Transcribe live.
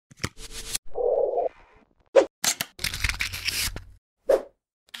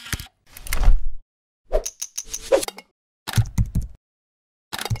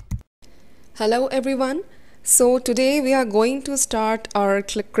Hello everyone. So today we are going to start our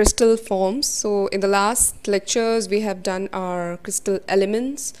crystal forms. So in the last lectures we have done our crystal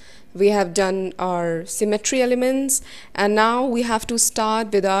elements, we have done our symmetry elements, and now we have to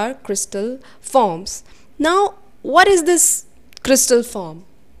start with our crystal forms. Now what is this crystal form?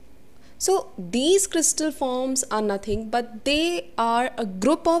 So these crystal forms are nothing but they are a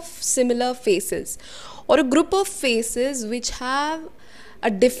group of similar faces or a group of faces which have a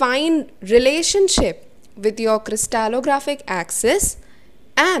defined relationship with your crystallographic axis,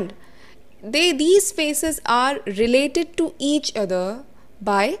 and these faces are related to each other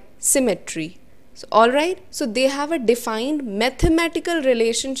by symmetry. So alright, so they have a defined mathematical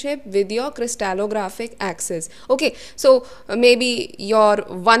relationship with your crystallographic axis. Okay, so maybe your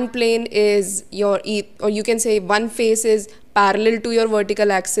one plane is or you can say one face is parallel to your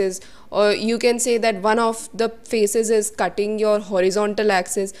vertical axis, or you can say that one of the faces is cutting your horizontal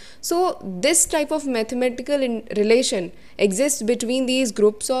axis. So this type of mathematical relation exists between these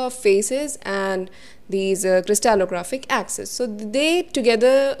groups of faces and these crystallographic axes. So they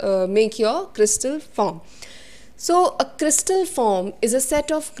together make your crystal form. So a crystal form is a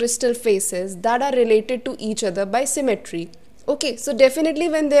set of crystal faces that are related to each other by symmetry. Okay, so definitely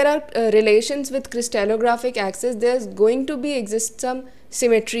when there are relations with crystallographic axis, there's going to be exist some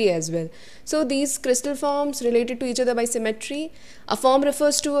symmetry as well. So these crystal forms related to each other by symmetry. A form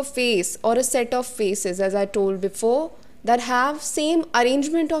refers to a face or a set of faces, as I told before, that have same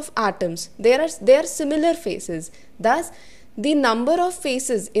arrangement of atoms. They are similar faces. Thus, the number of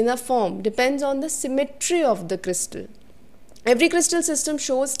faces in a form depends on the symmetry of the crystal. Every crystal system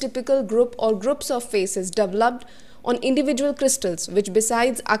shows typical group or groups of faces developed on individual crystals, which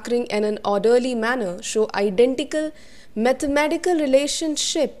besides occurring in an orderly manner show identical mathematical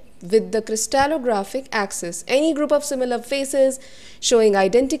relationship with the crystallographic axis. Any group of similar faces showing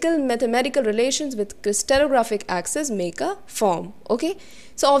identical mathematical relations with crystallographic axis make a form. Okay,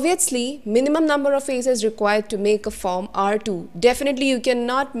 so obviously minimum number of faces required to make a form are 2. Definitely you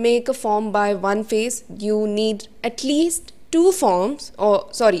cannot make a form by one face. You need at least two forms, or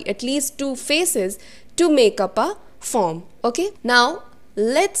sorry, at least two faces to make up a form. Okay, now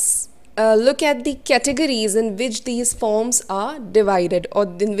let's look at the categories in which these forms are divided, or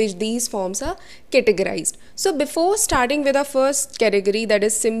in which these forms are categorized. So before starting with our first category, that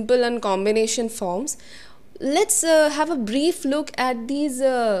is simple and combination forms, let's have a brief look at these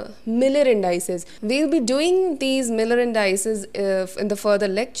Miller indices. We'll be doing these Miller indices in the further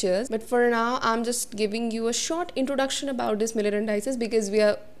lectures, but for now I'm just giving you a short introduction about this Miller indices because we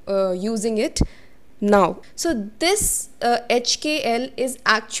are using it now. So this HKL is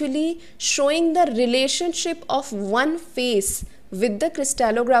actually showing the relationship of one face with the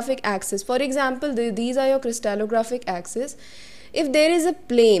crystallographic axis. For example, these are your crystallographic axis. If there is a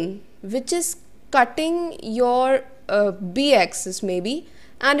plane which is cutting your B axis maybe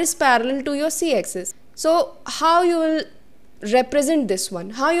and is parallel to your C axis, so how you will represent this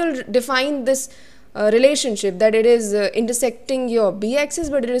one? How you will define this relationship that it is intersecting your B axis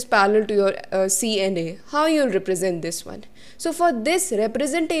but it is parallel to your C and A? How you will represent this one? So for this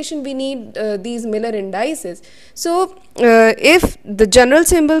representation we need these Miller indices. So if the general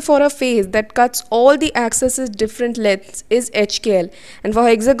symbol for a face that cuts all the axes different lengths is HKL, and for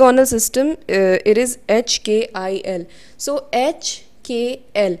hexagonal system it is HKIL. So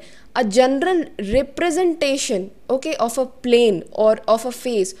HKL, a general representation, okay, of a plane or of a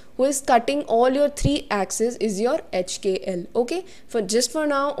face who is cutting all your three axes is your HKL. Okay, for just for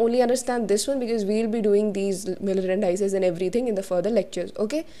now only understand this one because we will be doing these Miller indices and everything in the further lectures.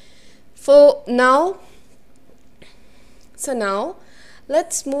 Okay, for now, so now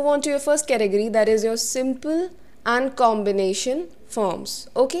let's move on to your first category, that is your simple and combination forms.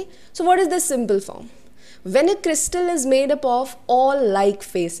 Okay, so what is the simple form? When a crystal is made up of all like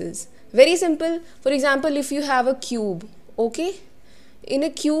faces. Very simple. For example, if you have a cube, okay, in a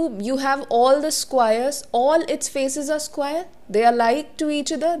cube you have all the squares, all its faces are square, they are like to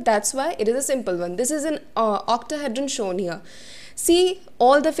each other, that's why it is a simple one. This is an octahedron shown here. See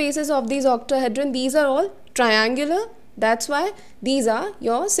all the faces of these octahedron, these are all triangular, that's why these are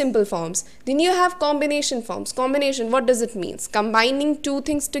your simple forms. Then you have combination forms. Combination, what does it mean? Combining two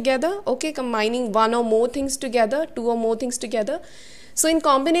things together, okay, combining one or more things together, two or more things together. So in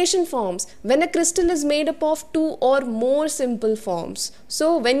combination forms, when a crystal is made up of two or more simple forms,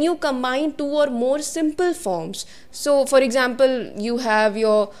 so when you combine two or more simple forms, so for example you have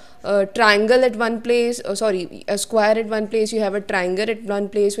your triangle at one place, a square at one place, you have a triangle at one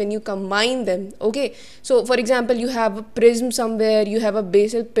place. When you combine them, okay, so for example you have a prism somewhere, you have a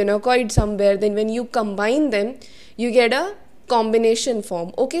basal pinacoid somewhere, then when you combine them you get a combination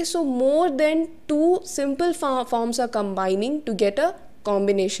form. Okay, so more than two simple forms are combining to get a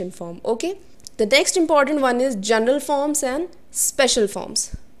combination form. Okay, the next important one is general forms and special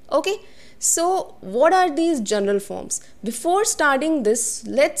forms. Okay, so what are these general forms? Before starting this,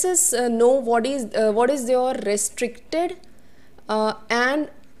 let's just know what is your restricted and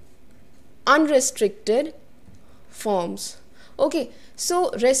unrestricted forms. Okay, so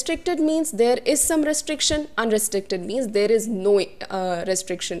restricted means there is some restriction, unrestricted means there is no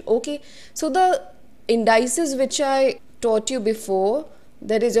restriction. Okay, so the indices which I taught you before,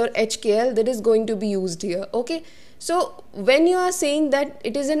 that is your HKL, that is going to be used here. Okay, so when you are saying that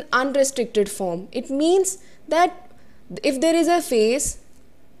it is an unrestricted form, it means that if there is a face,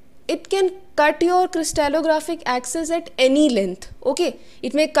 it can cut your crystallographic axis at any length. Okay,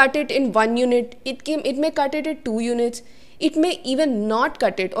 it may cut it in 1 unit, it may cut it at 2 units, it may even not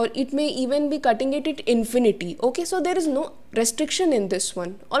cut it, or it may even be cutting it at infinity. Okay, so there is no restriction in this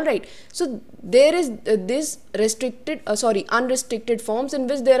one. All right, so there is this unrestricted forms in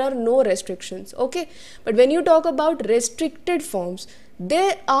which there are no restrictions. Okay, but when you talk about restricted forms,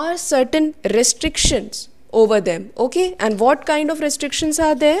 there are certain restrictions over them. Okay, and what kind of restrictions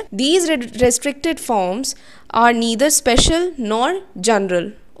are there? These restricted forms are neither special nor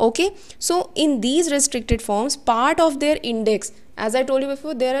general. Okay, so in these restricted forms, part of their index, as I told you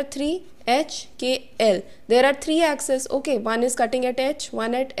before, there are 3 H, K, L. There are 3 axes. Okay, one is cutting at H,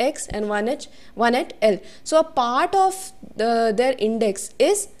 one at X, and one at L. So a part of their index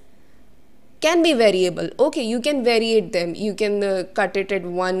can be variable. Okay, you can variate them, you can cut it at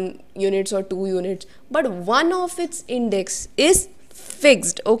 1 units or 2 units, but one of its index is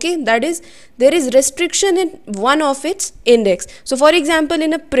fixed. Okay, that is, there is restriction in one of its index. So for example,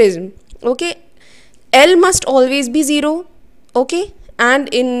 in a prism, okay, L must always be 0. Okay, and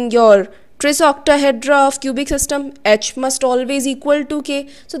in your trisoctahedra of cubic system, H must always equal to K.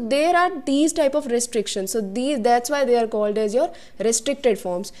 So there are these type of restrictions. So that's why they are called as your restricted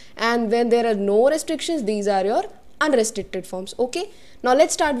forms. And when there are no restrictions, these are your unrestricted forms. Okay, now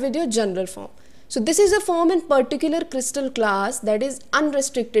let's start with your general form. So this is a form in particular crystal class that is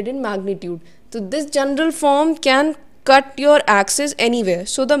unrestricted in magnitude. So this general form can cut your axis anywhere.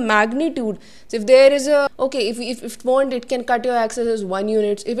 So the magnitude, so if there is a, okay, if it want, it can cut your axis as 1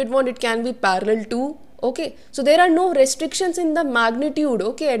 unit. If it want, it can be parallel to. Okay, so there are no restrictions in the magnitude,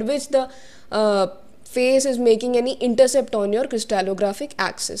 okay, at which the face is making any intercept on your crystallographic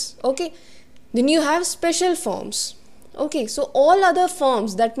axis. Okay, then you have special forms. Okay, so all other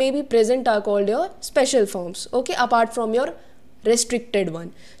forms that may be present are called your special forms. Okay, apart from your restricted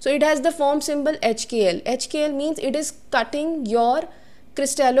one. So it has the form symbol HKL. HKL means it is cutting your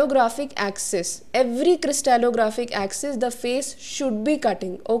crystallographic axis. Every crystallographic axis the face should be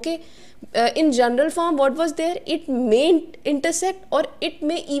cutting. Okay, in general form, what was there? It may intersect, or it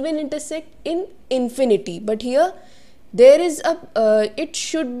may even intersect in infinity, but here there is a it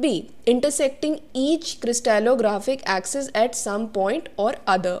should be intersecting each crystallographic axis at some point or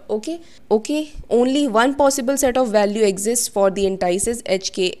other. Okay, only one possible set of value exists for the indices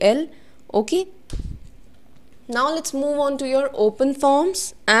HKL. Okay, now let's move on to your open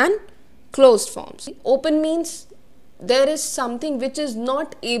forms and closed forms. Open means there is something which is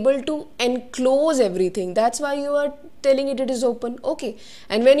not able to enclose everything. That's why you are telling it is open. Okay,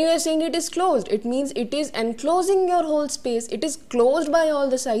 and when you are saying it is closed, it means it is enclosing your whole space. It is closed by all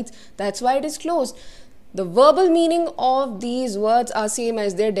the sides. That's why it is closed. The verbal meaning of these words are same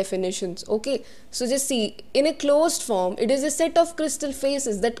as their definitions. Okay, so just see, in a closed form, it is a set of crystal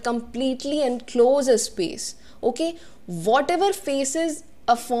faces that completely enclose a space. Okay, whatever faces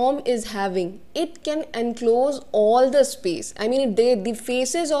a form is having, it can enclose all the space. I mean, the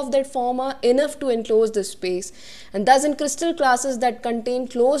faces of that form are enough to enclose the space. And thus in crystal classes that contain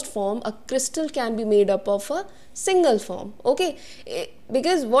closed form, a crystal can be made up of a single form. Okay,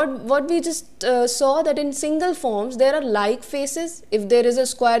 because what we just saw, that in single forms there are like faces. If there is a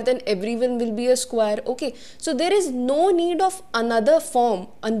square, then everyone will be a square. Okay, so there is no need of another form,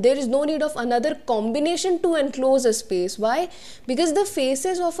 and there is no need of another combination to enclose a space. Why? Because the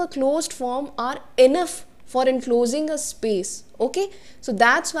faces of a closed form are enough for enclosing a space. Okay, so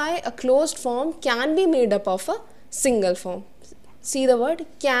that's why a closed form can be made up of a single form. See the word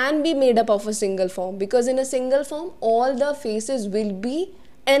can be made up of a single form, because in a single form all the faces will be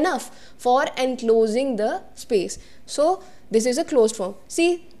enough for enclosing the space. So this is a closed form.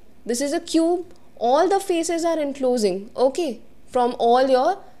 See, this is a cube, all the faces are enclosing. Okay, from all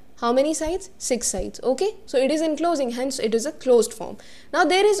your, how many sides? 6 sides. Okay, so it is enclosing, hence it is a closed form. Now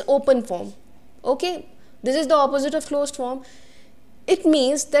there is open form. Okay, this is the opposite of closed form. It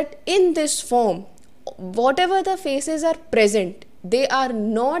means that in this form whatever the faces are present, they are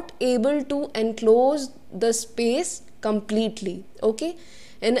not able to enclose the space completely. Okay,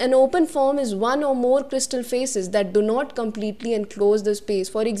 in an open form is one or more crystal faces that do not completely enclose the space.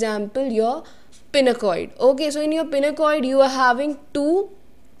 For example, your pinacoid. Okay, so in your pinacoid you are having two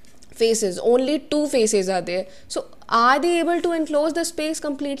faces, only two faces are there. So are they able to enclose the space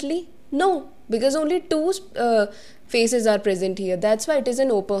completely? No, because only two faces are present here. That's why it is an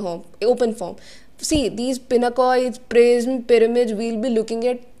open form. See, these pinacoids, prism, pyramids, we'll be looking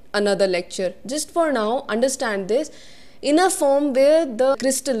at another lecture. Just for now, understand this. In a form where the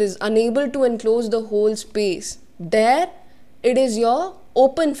crystal is unable to enclose the whole space, there it is your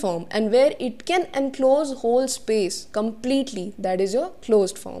open form, and where it can enclose whole space completely, that is your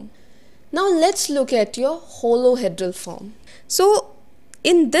closed form. Now let's look at your holohedral form. So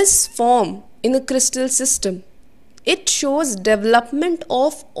in this form, in a crystal system, it shows development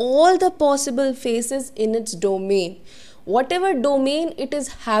of all the possible faces in its domain. Whatever domain it is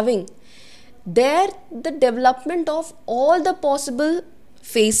having, there the development of all the possible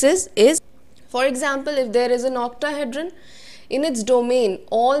faces is, for example, if there is an octahedron, in its domain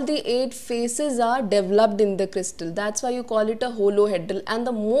all the 8 faces are developed in the crystal. That's why you call it a holohedral. And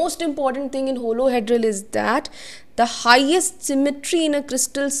the most important thing in holohedral is that the highest symmetry in a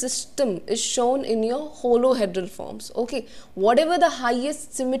crystal system is shown in your holohedral forms. Okay, whatever the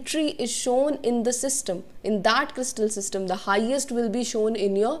highest symmetry is shown in the system, in that crystal system, the highest will be shown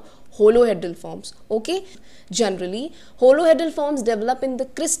in your holohedral forms. Okay, generally holohedral forms develop in the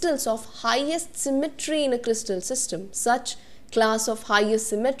crystals of highest symmetry in a crystal system. Such class of highest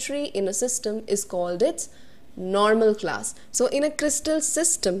symmetry in a system is called its normal class. So in a crystal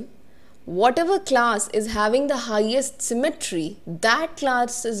system, whatever class is having the highest symmetry, that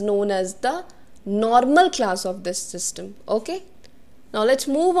class is known as the normal class of this system. Okay, now let's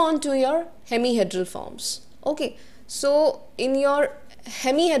move on to your hemihedral forms. Okay, so in your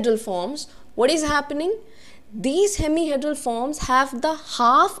hemihedral forms, what is happening? These hemihedral forms have the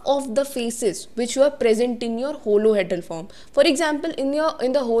half of the faces which were present in your holohedral form. For example, in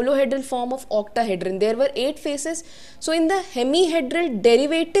the holohedral form of octahedron, there were 8 faces. So in the hemihedral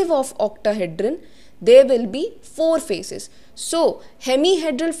derivative of octahedron, there will be 4 faces. So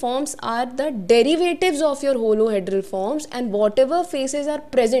hemihedral forms are the derivatives of your holohedral forms, and whatever faces are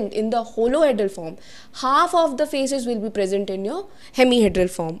present in the holohedral form, half of the faces will be present in your hemihedral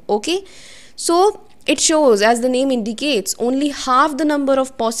form. Okay, so it shows, as the name indicates, only half the number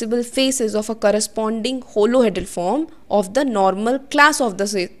of possible faces of a corresponding holohedral form of the normal class of the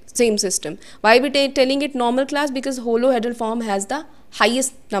same system. Why we telling it normal class? Because holohedral form has the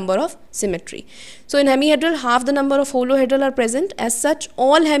highest number of symmetry. So in hemihedral, half the number of holohedral are present. As such,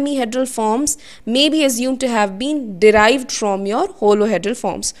 all hemihedral forms may be assumed to have been derived from your holohedral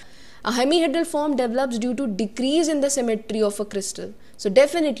forms. A hemihedral form develops due to decrease in the symmetry of a crystal. So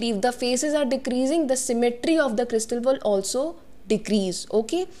definitely, if the faces are decreasing, the symmetry of the crystal will also decrease.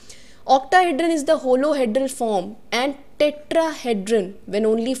 Okay, octahedron is the holohedral form, and tetrahedron, when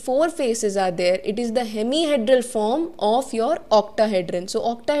only 4 faces are there, it is the hemihedral form of your octahedron. So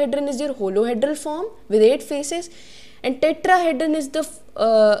octahedron is your holohedral form with 8 faces, and tetrahedron is the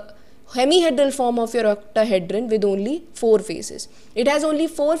hemihedral form of your octahedron with only 4 faces. It has only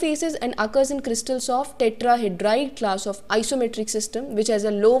 4 faces and occurs in crystals of tetrahedrite class of isometric system, which has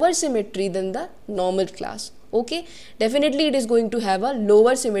a lower symmetry than the normal class. Okay, definitely it is going to have a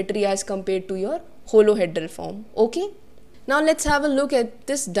lower symmetry as compared to your holohedral form. Okay, now let's have a look at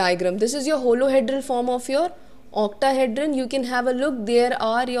this diagram. This is your holohedral form of your octahedron. You can have a look. There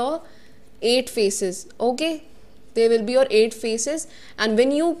are your 8 faces. Okay, there will be your 8 faces, and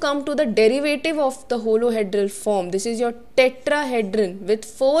when you come to the derivative of the holohedral form, this is your tetrahedron with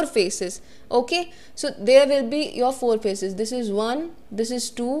 4 faces. Okay, so there will be your 4 faces. This is 1, this is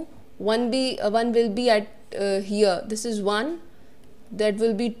 2, one will be at here. This is 1, that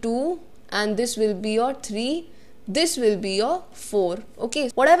will be 2, and this will be your 3, this will be your 4. Okay,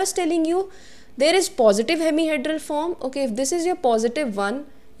 what I was telling you, there is positive hemihedral form. Okay, if this is your positive 1,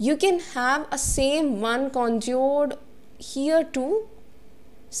 you can have a same 1 conjured here too,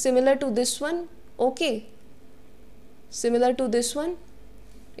 similar to this one. Okay, similar to this one.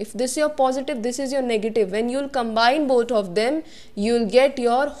 If this is your positive, this is your negative. When you will combine both of them, you will get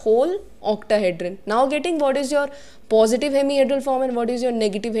your whole octahedron. Now getting what is your positive hemihedral form and what is your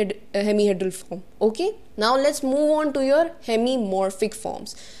negative hemihedral form. Okay, now let's move on to your hemimorphic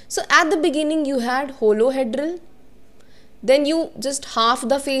forms. So at the beginning you had holohedral, then you just half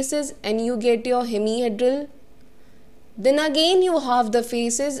the faces and you get your hemihedral, then again you half the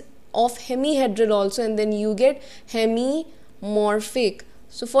faces of hemihedral also, and then you get hemimorphic.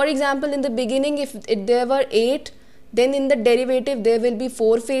 So for example, in the beginning, if there were 8, then in the derivative there will be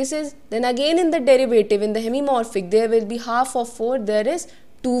 4 faces, then again in the derivative, in the hemimorphic, there will be half of 4, there is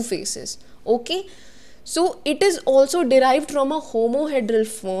 2 faces. Okay, so it is also derived from a holohedral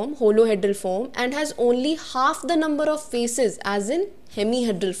form and has only half the number of faces as in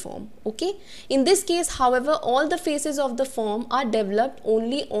hemihedral form. Okay, in this case, however, all the faces of the form are developed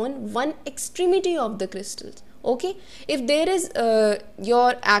only on one extremity of the crystals. Okay, if there is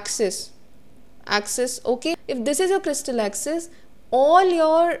your axis, okay, if this is your crystal axis, all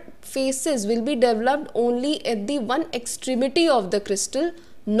your faces will be developed only at the one extremity of the crystal,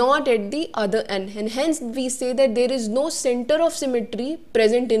 not at the other end, and hence we say that there is no center of symmetry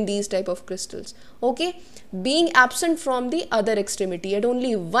present in these type of crystals. Okay, being absent from the other extremity, at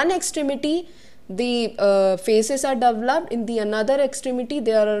only one extremity the faces are developed, in the another extremity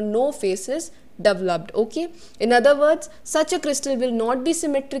there are no faces developed. Okay, in other words, such a crystal will not be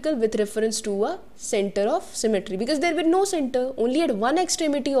symmetrical with reference to a center of symmetry, because there will be no center, only at one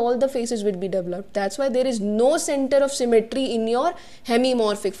extremity all the faces will be developed. That's why there is no center of symmetry in your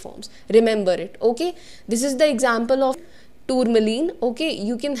hemimorphic forms. Remember it. Okay, this is the example of tourmaline. Okay,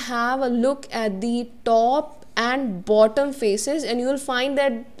 you can have a look at the top and bottom faces and you will find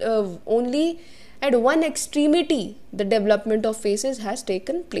that only at one extremity the development of faces has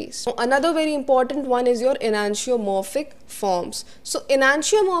taken place. Now, another very important one is your enantiomorphic forms. So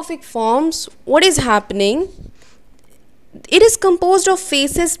enantiomorphic forms, what is happening? It is composed of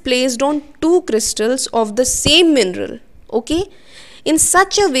faces placed on two crystals of the same mineral, okay, in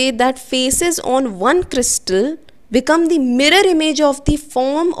such a way that faces on one crystal become the mirror image of the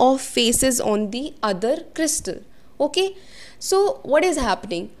form of faces on the other crystal. Okay, so what is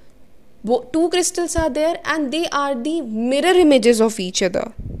happening? Two crystals are there and they are the mirror images of each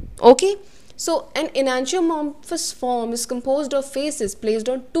other. Okay, so an enantiomorphous form is composed of faces placed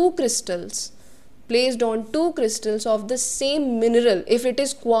on two crystals of the same mineral. If it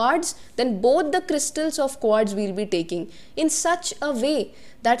is quartz, then both the crystals of quartz will be taking in such a way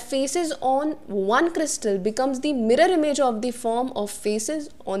that faces on one crystal becomes the mirror image of the form of faces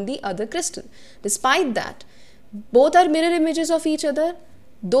on the other crystal. Despite that, both are mirror images of each other,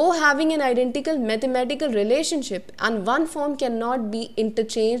 though having an identical mathematical relationship, and one form cannot be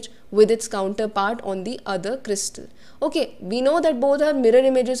interchanged with its counterpart on the other crystal. Okay, we know that both are mirror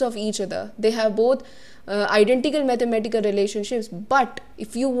images of each other. They have both identical mathematical relationships, but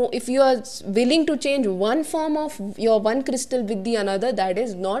if you are willing to change one form of your one crystal with the another, that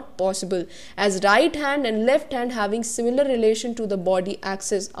is not possible, as right hand and left hand having similar relation to the body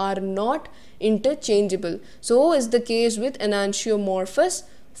axis are not interchangeable. So is the case with enantiomorphous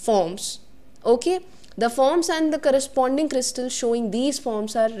forms. Okay, the forms and the corresponding crystals showing these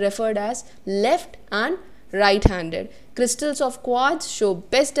forms are referred as left and right-handed. Crystals of quartz show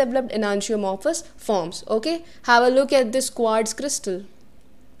best developed enantiomorphous forms. Okay, have a look at this quartz crystal.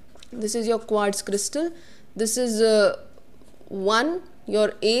 This is your quartz crystal. This is one,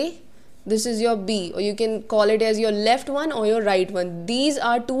 your A. This is your B, or you can call it as your left one or your right one. These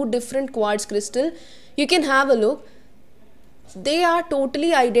are two different quartz crystals. You can have a look. They are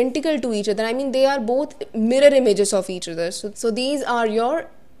totally identical to each other. I mean, they are both mirror images of each other. So these are your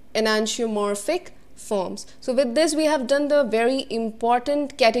enantiomorphic forms. So with this we have done the very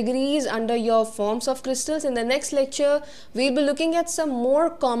important categories under your forms of crystals. In the next lecture we'll be looking at some more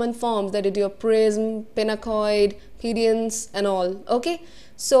common forms, that is your prism, pinacoid, pedions and all. Okay,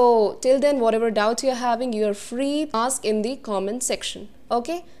 so till then, whatever doubts you're having, you're free to ask in the comment section.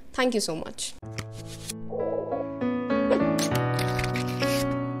 Okay, thank you so much.